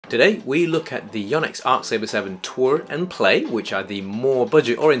Today we look at the Yonex Arcsaber 7 Tour and Play, which are the more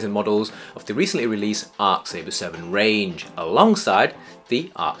budget oriented models of the recently released Arcsaber 7 range, alongside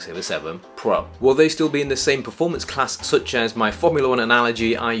the Arcsaber 7 Pro. Will they still be in the same performance class such as my Formula 1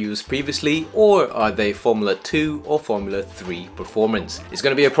 analogy I used previously, or are they Formula 2 or Formula 3 performance? It's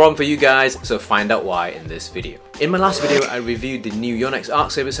going to be a problem for you guys, so find out why in this video. In my last video I reviewed the new Yonex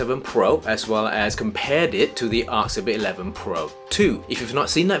Arcsaber 7 Pro as well as compared it to the Arcsaber 11 Pro 2. If you've not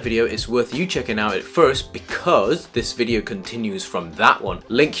seen that video, it's worth you checking out at first because this video continues from that one.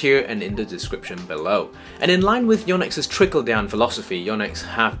 Link here and in the description below. And in line with Yonex's trickle-down philosophy, Yonex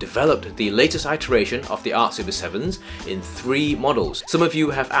have developed the latest iteration of the Arcsaber 7s in 3 models. Some of you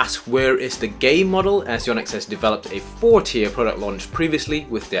have asked where is the game model, as Yonex has developed a 4-tier product launch previously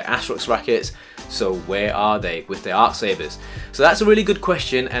with their Astrox rackets. So where are they with their Arcsabers? So that's a really good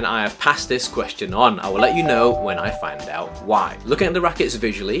question, and I have passed this question on. I will let you know when I find out why. Looking at the rackets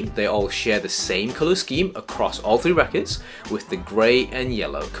visually, they all share the same color scheme across all 3 rackets with the grey and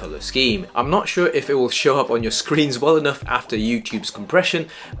yellow color scheme. I'm not sure if it will show up on your screens well enough after YouTube's compression,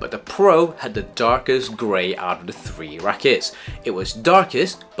 but the Pro had the darkest grey out of the 3 rackets. It was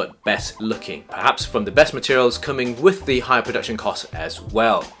darkest but best looking, perhaps from the best materials coming with the high production costs as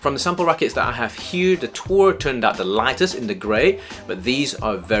well. From the sample rackets that I have here, the Tour turned out the lightest in the grey, but these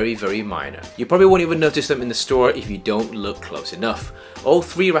are very minor. You probably won't even notice them in the store if you don't look close enough. All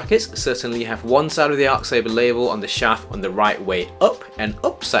 3 rackets certainly have one side of the Arcsaber label on the shaft on the right way up and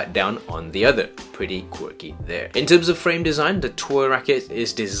upside down on the other. Pretty quirky there. In terms of frame design, the Tour racket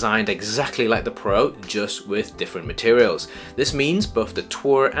is designed exactly like the Pro, just with different materials. This means both the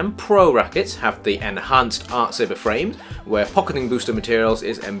Tour and Pro rackets have the enhanced Arcsaber frames, where pocketing booster materials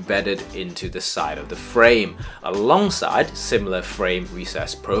is embedded into the side of the frame, alongside similar frame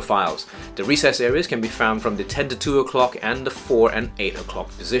recess profiles. The recess areas can be found from the 10 to 2 o'clock and the 4 and 8 o'clock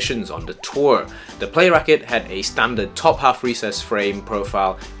positions on the Tour. The Play racket had a standard top half recess frame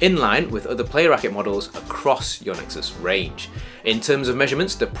profile in line with other Play racket models across Yonex's range. In terms of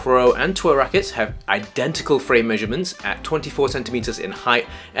measurements, the Pro and Tour rackets have identical frame measurements at 24 centimeters in height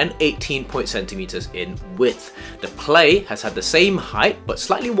and 18 centimeters in width. The Play has had the same height but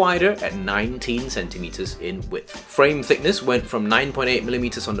slightly wider at 19 centimeters in width. Frame thickness went from 9.8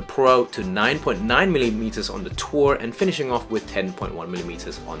 millimeters on the Pro to 9.9 millimeters on the Tour, and finishing off with 10.1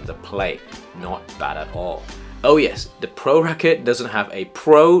 millimeters on the Play. Not bad at all. Oh yes, the Pro racket doesn't have a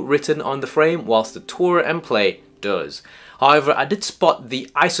Pro written on the frame, whilst the Tour and Play does. However, I did spot the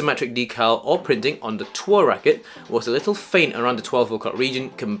isometric decal or printing on the Tour racket was a little faint around the 12 o'clock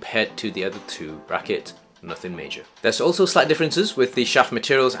region compared to the other 2 rackets. Nothing major. There's also slight differences with the shaft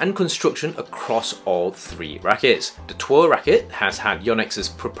materials and construction across all 3 rackets. The Tour racket has had Yonex's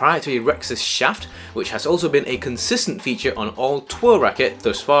proprietary Rexus shaft, which has also been a consistent feature on all Tour rackets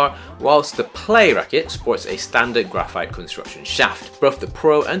thus far, whilst the Play racket sports a standard graphite construction shaft. Both the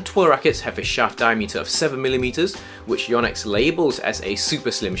Pro and Tour rackets have a shaft diameter of 7mm, which Yonex labels as a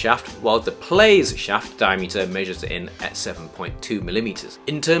super slim shaft, while the Play's shaft diameter measures in at 7.2mm.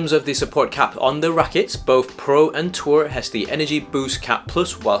 In terms of the support cap on the rackets, both Pro and Tour has the Energy Boost Cap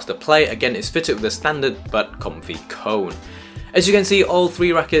Plus, whilst the Play again is fitted with a standard but comfy cone. As you can see, all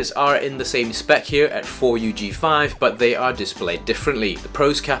 3 rackets are in the same spec here at 4UG5, but they are displayed differently. The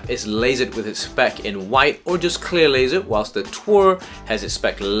Pro's cap is lasered with its spec in white or just clear laser, whilst the Tour has its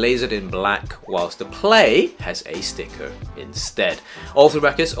spec lasered in black, whilst the Play has a sticker instead. All 3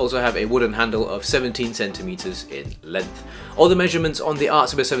 rackets also have a wooden handle of 17 centimeters in length. All the measurements on the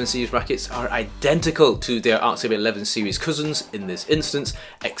Arcsaber 7 series rackets are identical to their Arcsaber 11 series cousins in this instance,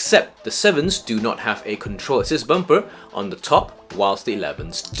 except the 7s do not have a control assist bumper on the top, whilst the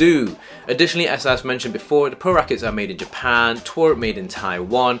 11s do. Additionally, as I've mentioned before, the Pro rackets are made in Japan, Tour made in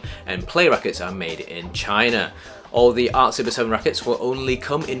Taiwan, and Play rackets are made in China. All the Arcsaber 7 rackets will only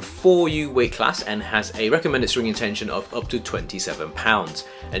come in 4U weight class and has a recommended stringing tension of up to 27 pounds.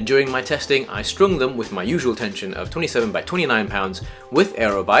 And during my testing, I strung them with my usual tension of 27 by 29 pounds with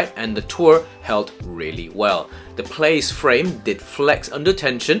Aerobite, and the Tour held really well. The Play's frame did flex under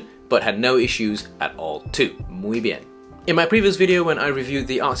tension, but had no issues at all too. Muy bien. In my previous video when I reviewed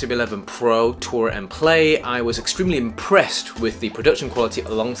the Arcsaber 11 Pro, Tour and Play, I was extremely impressed with the production quality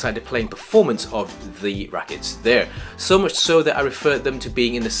alongside the playing performance of the rackets there. So much so that I referred them to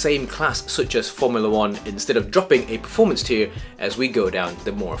being in the same class such as Formula 1 instead of dropping a performance tier as we go down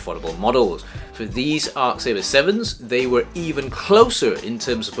the more affordable models. For these Arcsaber 7s, they were even closer in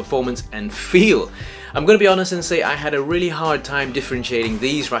terms of performance and feel. I'm going to be honest and say I had a really hard time differentiating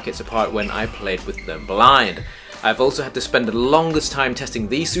these rackets apart when I played with them blind. I've also had to spend the longest time testing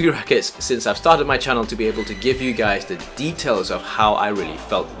these 3 rackets since I've started my channel to be able to give you guys the details of how I really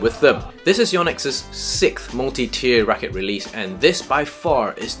felt with them. This is Yonex's 6th multi-tier racket release, and this by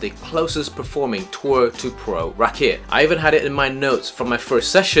far is the closest performing Tour to Pro racket. I even had it in my notes from my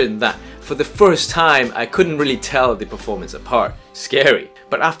first session that for the first time I couldn't really tell the performance apart. Scary.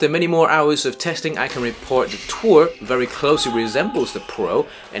 But after many more hours of testing, I can report the Tour very closely resembles the Pro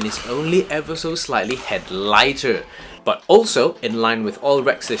and is only ever so slightly head lighter. But also, in line with all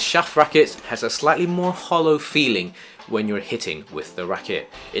Rex's shaft rackets, has a slightly more hollow feeling when you're hitting with the racket.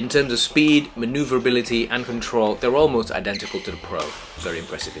 In terms of speed, maneuverability and control, they're almost identical to the Pro. Very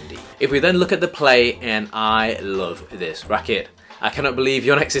impressive indeed. If we then look at the play, and I love this racket. I cannot believe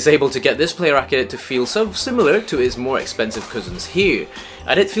Yonex is able to get this play racket to feel so similar to its more expensive cousins here.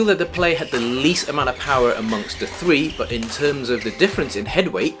 I did feel that the play had the least amount of power amongst the 3, but in terms of the difference in head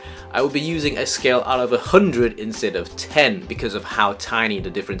weight, I will be using a scale out of 100 instead of 10 because of how tiny the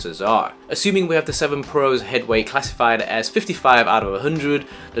differences are. Assuming we have the 7 Pro's head weight classified as 55 out of 100,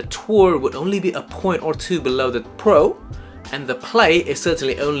 the Tour would only be a point or 2 below the Pro, and the play is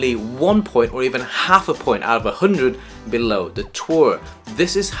certainly only 1 point or even half a point out of 100 below the Tour.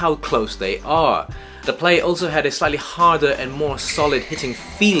 This is how close they are. The play also had a slightly harder and more solid hitting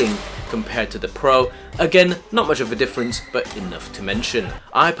feeling compared to the Pro. Again, not much of a difference, but enough to mention.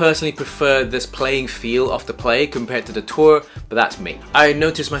 I personally prefer this playing feel of the play compared to the Tour, but that's me. I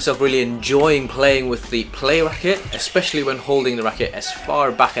noticed myself really enjoying playing with the play racket, especially when holding the racket as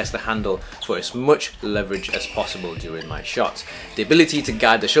far back as the handle for as much leverage as possible during my shots. The ability to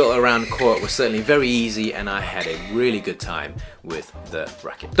guide the shuttle around court was certainly very easy, and I had a really good time with the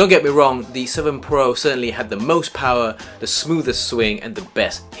racket. Don't get me wrong, the 7 Pro certainly had the most power, the smoothest swing and the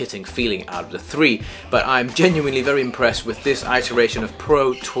best hitting feeling out of the 3, but I'm genuinely very impressed with this iteration of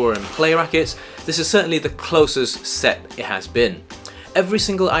Pro, Tour and Play rackets. This is certainly the closest set it has been. Every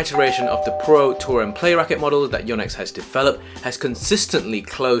single iteration of the Pro, Tour and Play racket models that Yonex has developed has consistently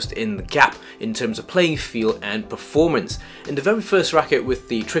closed in the gap in terms of playing feel and performance. In the very first racket with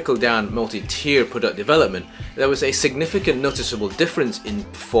the trickle-down multi-tier product development, there was a significant noticeable difference in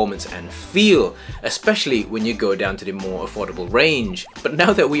performance and feel, especially when you go down to the more affordable range. But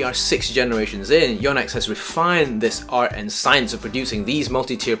now that we are 6 generations in, Yonex has refined this art and science of producing these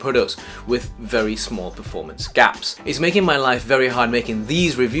multi-tier products with very small performance gaps. It's making my life very hard making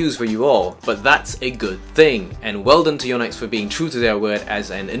these reviews for you all, but that's a good thing, and well done to Yonex for being true to their word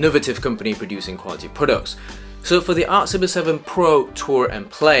as an innovative company producing quality products. So for the Arcsaber 7 Pro, Tour and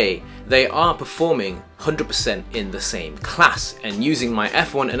Play, they are performing 100% in the same class, and using my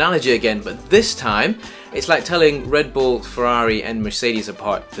F1 analogy again, but this time it's like telling Red Bull, Ferrari and Mercedes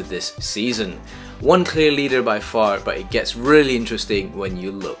apart for this season. One clear leader by far, but it gets really interesting when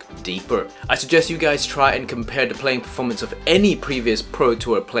you look deeper. I suggest you guys try and compare the playing performance of any previous Pro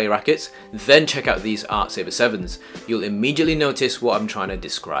Tour Play rackets, then check out these Arcsaber 7s. You'll immediately notice what I'm trying to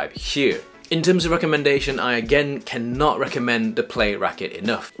describe here. In terms of recommendation, I again cannot recommend the Play racket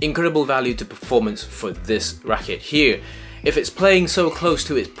enough. Incredible value to performance for this racket here. If it's playing so close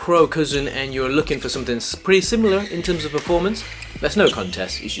to its Pro cousin and you're looking for something pretty similar in terms of performance, there's no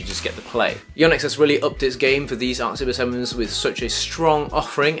contest, you should just get the Play. Yonex has really upped its game for these Arcsaber 7s with such a strong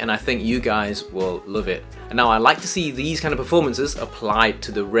offering, and I think you guys will love it. And now I like to see these kind of performances applied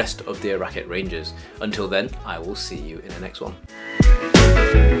to the rest of their racket ranges. Until then, I will see you in the next one.